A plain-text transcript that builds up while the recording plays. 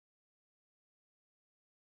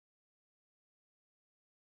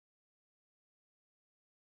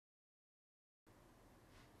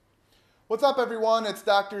What's up, everyone? It's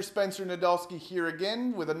Dr. Spencer Nadolski here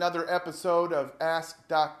again with another episode of Ask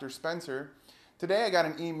Dr. Spencer. Today I got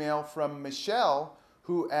an email from Michelle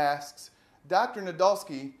who asks, Dr.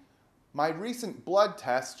 Nadolski, my recent blood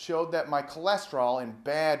test showed that my cholesterol and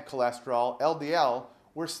bad cholesterol, LDL,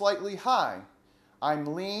 were slightly high.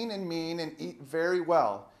 I'm lean and mean and eat very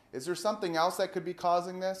well. Is there something else that could be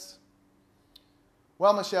causing this?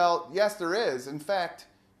 Well, Michelle, yes, there is. In fact,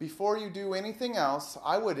 before you do anything else,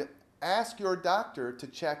 I would ask your doctor to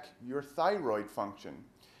check your thyroid function.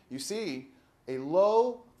 You see, a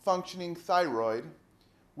low functioning thyroid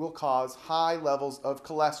will cause high levels of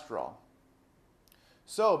cholesterol.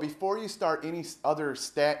 So before you start any other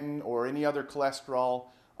statin or any other cholesterol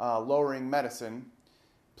lowering medicine,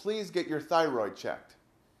 please get your thyroid checked.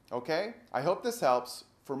 Okay? I hope this helps.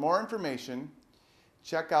 For more information,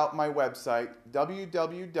 check out my website,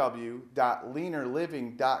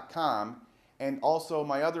 www.leanerliving.com, and also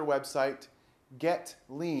my other website,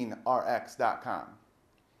 getleanrx.com.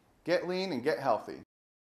 Get lean and get healthy.